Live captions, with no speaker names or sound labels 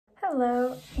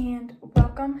Hello and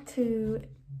welcome to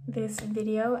this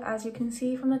video. As you can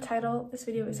see from the title, this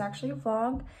video is actually a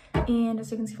vlog, and as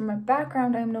you can see from my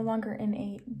background, I'm no longer in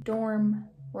a dorm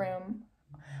room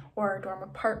or a dorm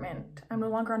apartment. I'm no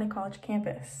longer on a college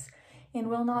campus and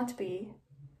will not be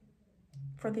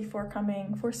for the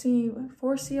forthcoming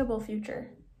foreseeable future.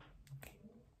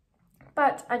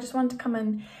 But I just wanted to come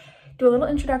and do a little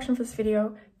introduction for this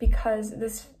video because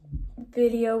this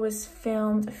video was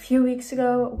filmed a few weeks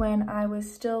ago when I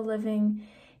was still living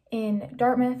in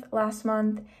Dartmouth last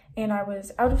month, and I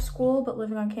was out of school but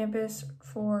living on campus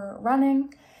for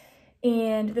running.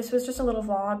 And this was just a little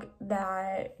vlog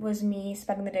that was me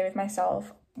spending the day with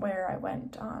myself, where I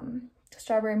went to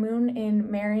Strawberry Moon in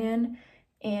Marion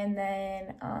and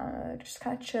then just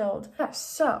kind of chilled. Yeah,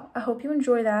 so I hope you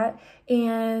enjoy that,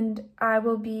 and I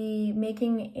will be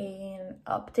making an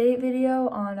update video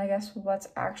on, I guess, what's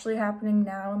actually happening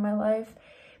now in my life.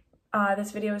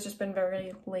 This video has just been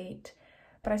very late,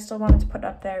 but I still wanted to put it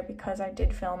up there because I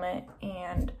did film it,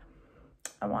 and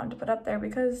I wanted to put it up there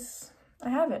because I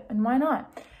have it, and why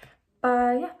not?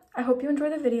 But yeah, I hope you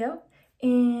enjoy the video,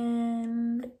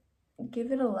 and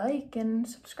give it a like and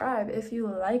subscribe if you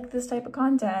like this type of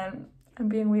content. I'm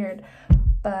being weird,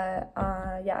 but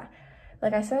yeah,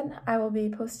 like I said, I will be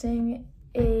posting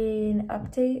an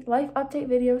life update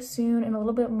video soon and a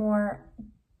little bit more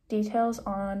details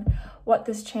on what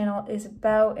this channel is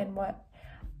about and what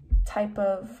type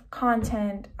of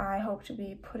content I hope to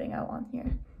be putting out on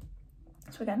here.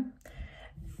 So again,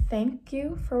 thank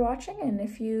you for watching, and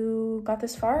if you got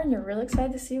this far and you're really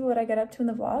excited to see what I get up to in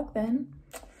the vlog, then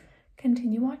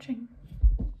continue watching.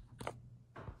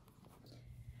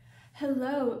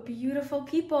 Hello, beautiful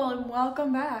people, and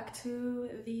welcome back to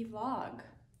the vlog.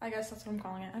 I guess that's what I'm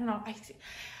calling it. I don't know.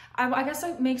 I guess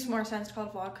it makes more sense to call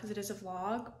it a vlog because it is a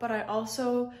vlog, but I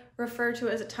also refer to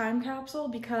it as a time capsule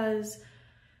because,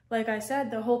 like I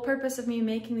said, the whole purpose of me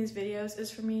making these videos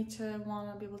is for me to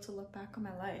want to be able to look back on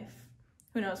my life.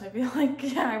 Who knows, I feel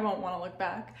like, yeah, I won't want to look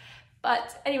back.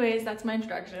 But anyways, that's my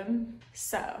introduction.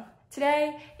 So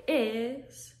today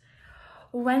is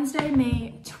Wednesday,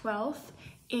 May 12th,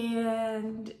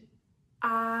 and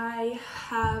I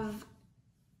have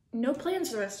no plans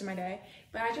for the rest of my day,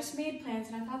 but I just made plans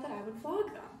and I thought that I would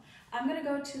vlog them. I'm gonna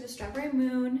go to the Strawberry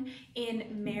Moon in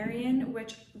Marion,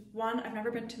 which, one, I've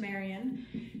never been to Marion.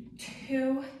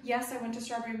 Two, yes, I went to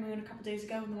Strawberry Moon a couple days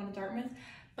ago, the one in Dartmouth.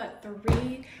 But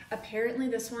three, apparently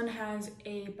this one has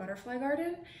a butterfly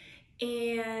garden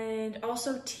and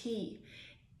also tea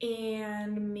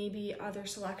and maybe other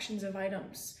selections of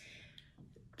items.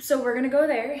 So we're gonna go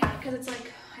there because it's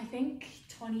like, I think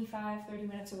 25-30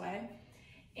 minutes away,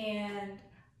 and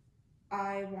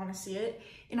I want to see it,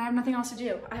 and I have nothing else to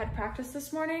do. I had practice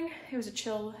this morning. It was a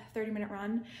chill 30-minute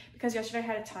run because yesterday I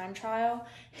had a time trial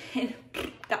and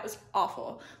that was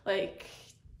awful. Like,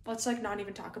 let's like not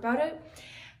even talk about it.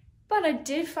 But I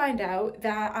did find out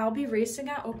that I'll be racing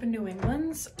at Open New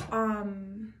England's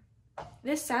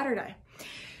this Saturday.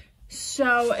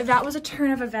 So that was a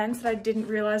turn of events that I didn't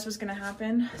realize was gonna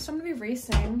happen. So I'm gonna be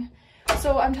racing.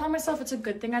 So I'm telling myself it's a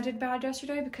good thing I did bad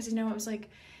yesterday because, you know, it was like,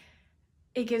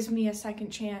 it gives me a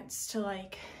second chance to,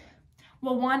 like,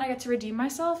 well, one, I get to redeem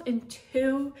myself, and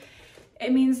two,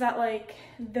 it means that like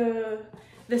the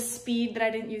speed that I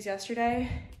didn't use yesterday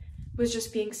was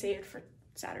just being saved for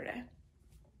Saturday.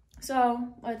 So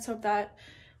let's hope that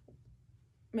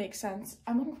makes sense.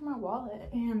 I'm looking for my wallet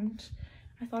and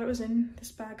I thought it was in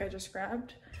this bag I just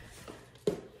grabbed,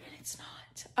 and it's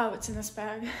not. Oh, it's in this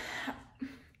bag.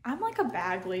 I'm like a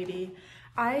bag lady.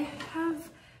 I have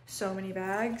so many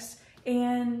bags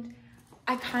and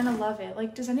I kind of love it.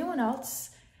 Like, does anyone else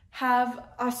have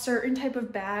a certain type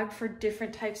of bag for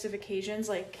different types of occasions?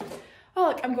 Like, oh,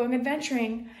 look, I'm going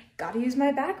adventuring, gotta use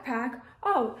my backpack.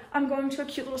 Oh, I'm going to a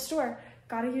cute little store,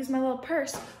 gotta use my little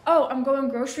purse. Oh, I'm going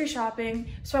grocery shopping,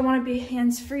 so I want to be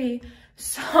hands-free,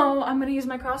 so I'm gonna use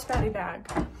my crossbody bag,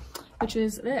 which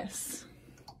is this.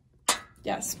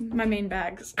 Yes, my main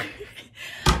bags.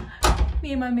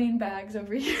 Me and my main bags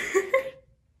over here.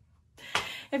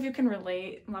 If you can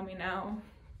relate, let me know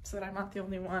so that I'm not the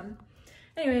only one.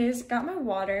 Anyways, got my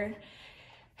water,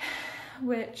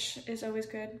 which is always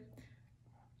good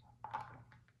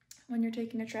when you're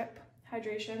taking a trip.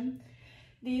 Hydration.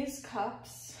 These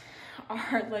cups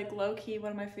are like low-key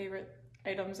one of my favorite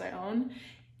items I own.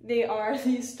 They are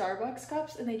these Starbucks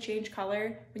cups, and they change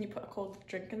color when you put a cold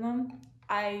drink in them.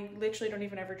 I literally don't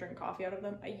even ever drink coffee out of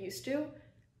them. I used to,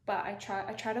 but I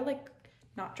try to like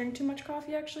not drink too much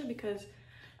coffee actually because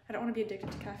I don't want to be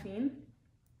addicted to caffeine.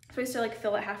 So I used to like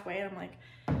fill it halfway, and I'm like,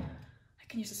 I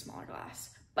can use a smaller glass.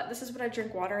 But this is what I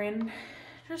drink water in,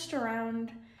 just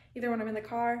around either when I'm in the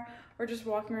car or just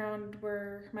walking around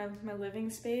where my living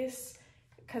space,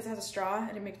 because it has a straw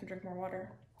and it makes me drink more water.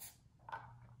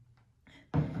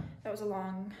 That was a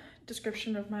long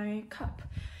description of my cup.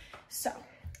 So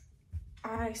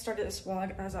I started this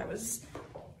vlog as I was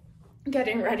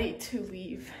getting ready to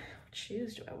leave. What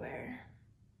shoes do I wear?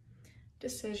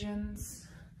 Decisions.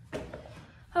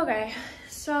 Okay,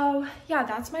 so yeah,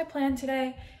 that's my plan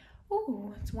today.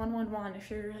 Ooh, it's 111. If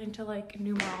you're into like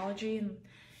numerology and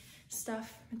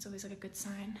stuff, it's always like a good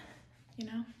sign, you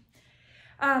know?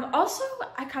 Also,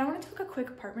 I kind of want to take a quick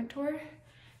apartment tour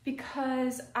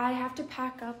because I have to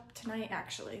pack up tonight,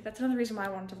 actually. That's another reason why I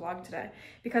wanted to vlog today,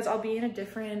 because I'll be in a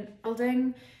different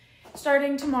building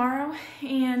starting tomorrow,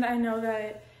 and I know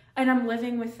that, and I'm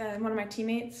living with one of my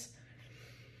teammates,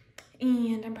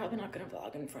 and I'm probably not gonna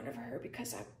vlog in front of her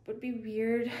because that would be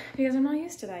weird because I'm not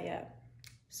used to that yet.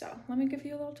 So let me give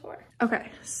you a little tour. Okay,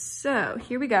 so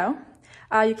here we go.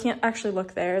 You can't actually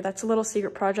look there. That's a little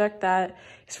secret project that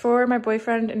is for my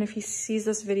boyfriend, and if he sees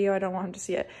this video, I don't want him to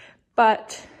see it.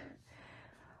 But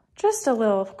just a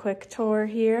little quick tour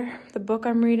here. The book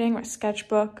I'm reading, my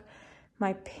sketchbook,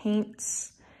 my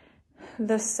paints,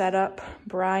 the setup,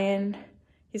 Brian.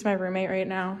 He's my roommate right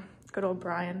now. Good old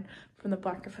Brian from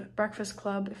the Breakfast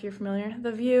Club, if you're familiar.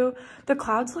 The view, the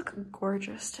clouds look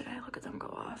gorgeous today. Look at them go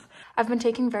off. I've been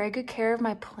taking very good care of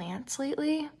my plants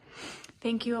lately.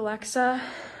 Thank you, Alexa,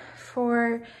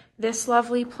 for this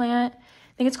lovely plant.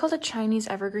 I think it's called a Chinese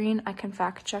evergreen. I can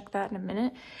fact check that in a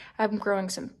minute. I'm growing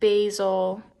some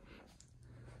basil.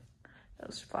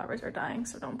 Those flowers are dying,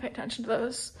 so don't pay attention to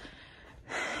those.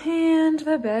 And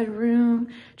the bedroom,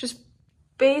 just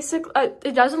basic.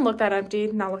 It doesn't look that empty,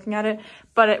 not looking at it,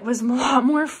 but it was a lot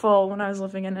more full when I was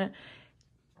living in it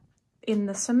in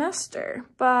the semester.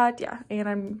 But yeah, and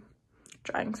I'm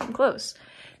drying some clothes.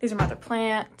 These are my other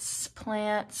plants.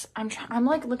 I'm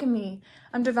like, look at me.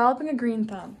 I'm developing a green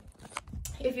thumb.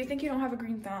 If you think you don't have a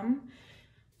green thumb,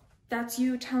 that's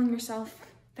you telling yourself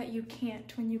that you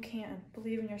can't when you can.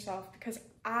 Believe in yourself, because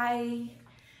I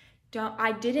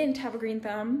didn't have a green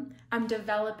thumb. I'm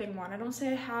developing one. I don't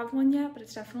say I have one yet, but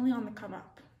it's definitely on the come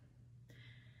up.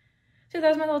 So that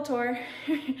was my little tour,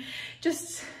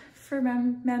 just for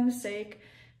mem's sake,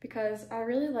 because I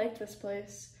really liked this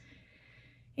place.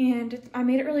 And I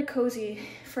made it really cozy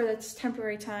for this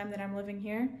temporary time that I'm living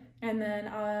here. And then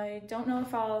I don't know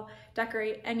if I'll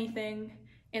decorate anything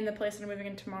in the place that I'm moving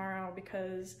in tomorrow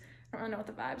because I don't really know what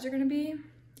the vibes are gonna be.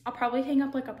 I'll probably hang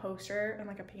up like a poster and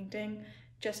like a painting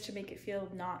just to make it feel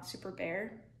not super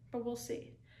bare, but we'll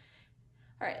see.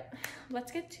 All right,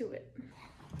 let's get to it.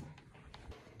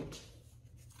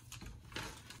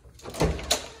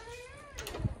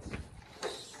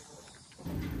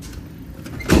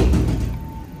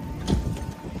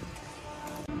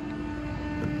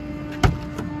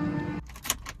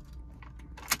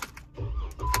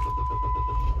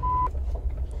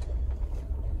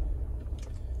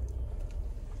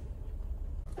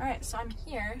 All right, so I'm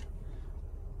here.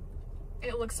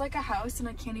 It looks like a house and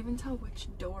I can't even tell which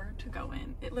door to go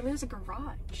in. It literally is a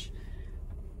garage.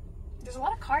 There's a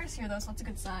lot of cars here though, so that's a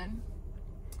good sign.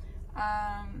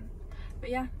 But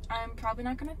yeah, I'm probably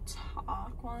not gonna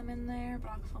talk while I'm in there,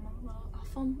 but I'll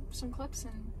film some clips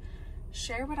and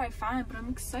share what I find, but I'm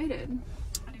excited.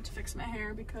 I need to fix my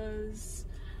hair because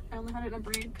I only had it in a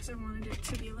braid because I wanted it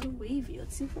to be a little wavy.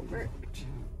 Let's see if it worked.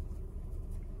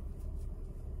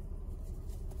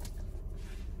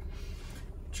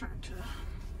 Trying to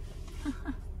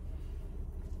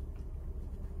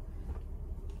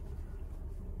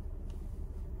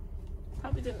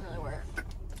probably didn't really work.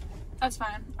 That's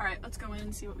fine. All right, let's go in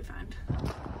and see what we find.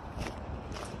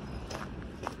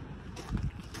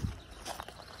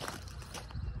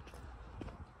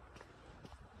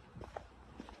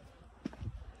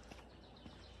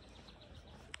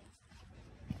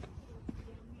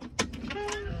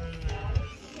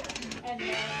 And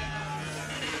then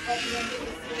at the end of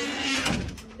the season,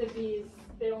 the bees,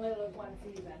 they only live one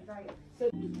season, right? So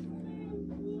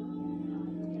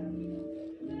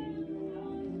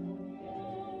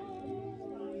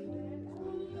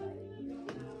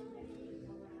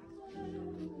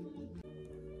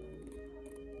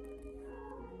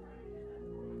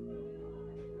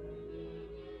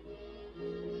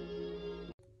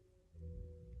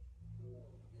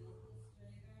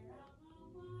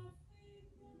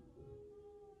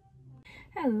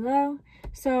hello.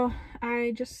 So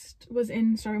I just was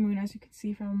in Star Moon, as you can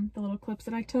see from the little clips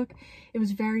that I took. It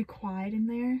was very quiet in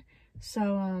there,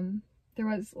 so there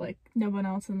was like no one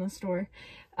else in the store,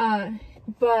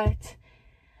 but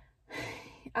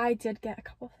I did get a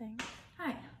couple things.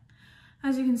 Hi.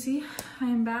 As you can see, I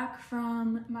am back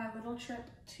from my little trip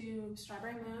to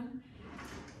Strawberry Moon,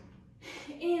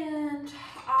 and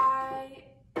I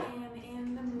am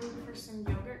in the mood for some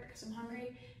yogurt because I'm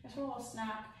hungry. I just want a little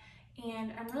snack,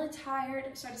 and I'm really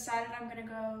tired, so I decided I'm gonna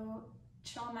go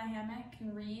chill in my hammock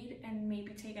and read and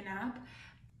maybe take a nap.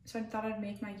 So I thought I'd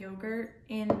make my yogurt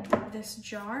in this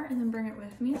jar and then bring it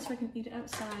with me so I can eat it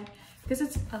outside because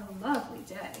it's a lovely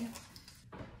day.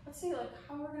 Let's see, like,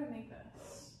 how we're gonna make this.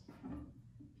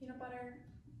 Peanut butter,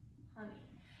 honey.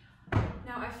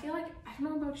 Now I feel like, I don't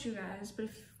know about you guys, but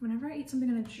whenever I eat something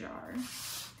in a jar,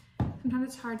 sometimes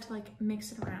it's hard to like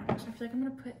mix it around. So I feel like I'm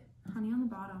gonna put honey on the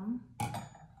bottom.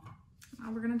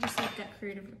 We're gonna just like get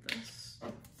creative with this. A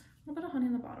little bit of honey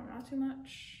on the bottom, not too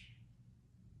much.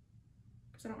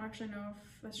 Because I don't actually know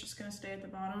if that's just gonna stay at the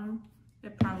bottom.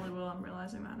 It probably will, I'm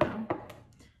realizing that now.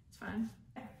 It's fine.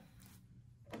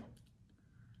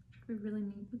 Should we really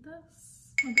neat with this?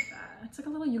 Look at that. It's like a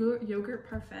little yogurt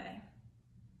parfait.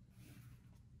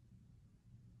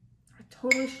 I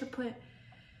totally should have put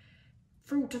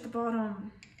fruit at the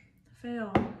bottom.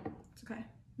 Fail. It's okay.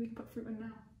 We can put fruit in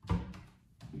now.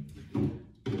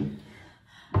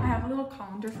 I have a little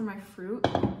colander for my fruit,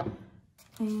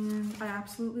 and I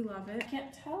absolutely love it. I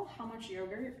can't tell how much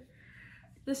yogurt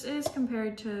this is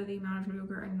compared to the amount of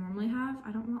yogurt I normally have.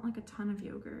 I don't want like a ton of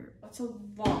yogurt. That's a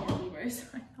lot more blueberries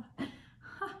than I thought.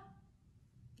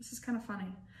 This is kind of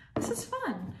funny. This is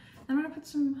fun. I'm gonna put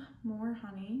some more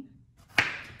honey.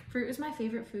 Fruit is my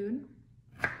favorite food.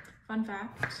 Fun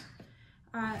fact.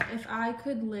 If I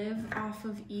could live off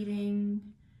of eating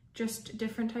just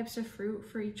different types of fruit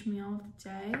for each meal of the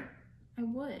day, I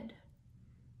would.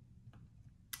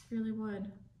 Really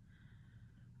would.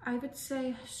 I would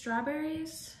say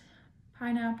strawberries,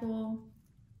 pineapple,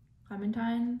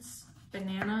 clementines,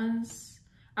 bananas.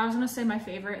 I was gonna say my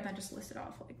favorite and I just listed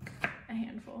off like a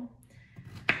handful.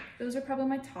 Those are probably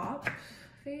my top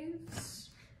faves.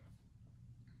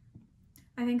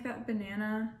 I think that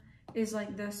banana is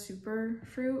like the super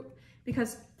fruit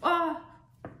because, oh,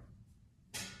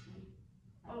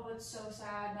 it's so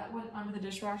sad. That went under the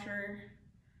dishwasher.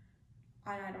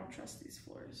 I don't trust these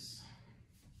floors.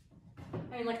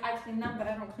 I mean, like, I clean them, but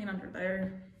I don't clean under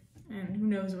there. And who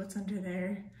knows what's under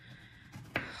there.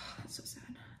 That's so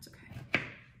sad. It's okay.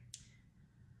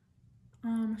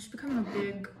 She's becoming a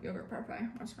big yogurt parfait.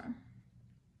 That's fine.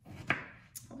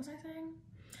 What was I saying?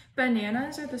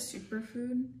 Bananas are the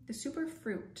superfood, the super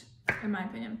fruit, in my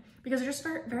opinion, because they're just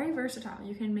very versatile.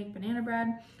 You can make banana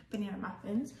bread, banana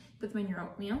muffins, put them in your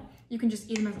oatmeal. You can just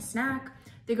eat them as a snack.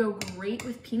 They go great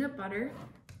with peanut butter.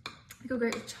 They go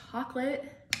great with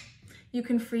chocolate. You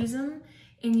can freeze them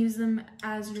and use them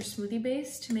as your smoothie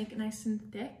base to make it nice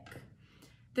and thick.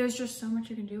 There's just so much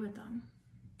you can do with them.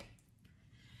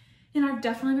 And I've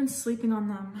definitely been sleeping on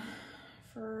them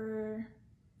for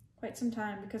quite some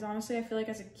time because honestly, I feel like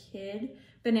as a kid,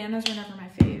 bananas were never my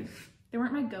fave. They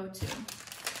weren't my go-to.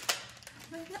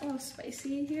 Might get a little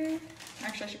spicy here.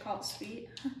 Actually, I should call it sweet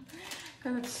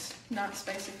because it's not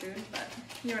spicy food, but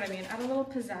you know what I mean. Add a little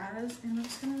pizzazz, and I'm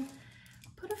just gonna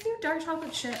put a few dark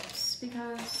chocolate chips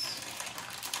because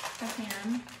I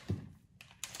can.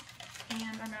 And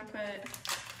I'm gonna put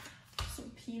some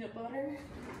peanut butter.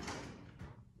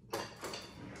 I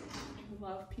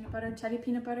love peanut butter. Teddy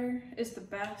peanut butter is the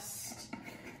best,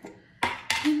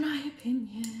 in my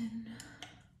opinion.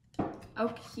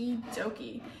 Okie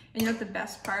dokie. And you know what the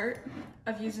best part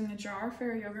of using the jar for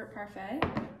your yogurt parfait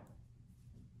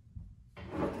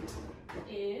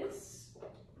is?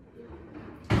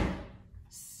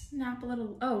 Snap a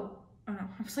little, oh no.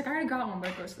 I was like, I already got one, but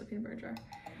it goes to the peanut butter jar.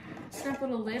 Snap a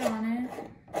little lid on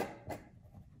it.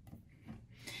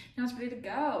 Now it's ready to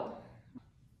go.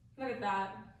 Look at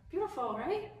that. Beautiful,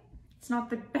 right? It's not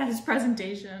the best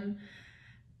presentation,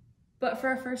 but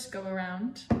for a first go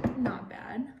around, not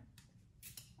bad.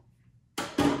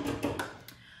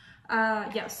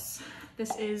 Yes,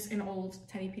 this is an old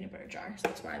Teddy peanut butter jar, so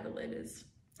that's why the lid is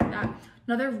like that.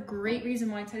 Another great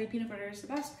reason why Teddy peanut butter is the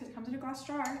best, because it comes in a glass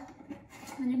jar,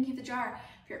 and then you can keep the jar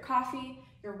for your coffee,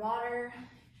 your water,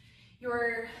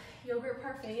 your yogurt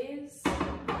parfaits,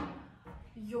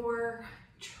 your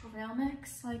trail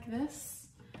mix like this,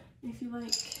 if you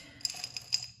like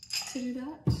to do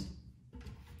that.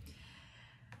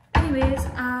 Anyways,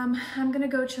 I'm gonna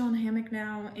go chill in a hammock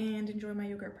now and enjoy my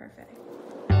yogurt parfait.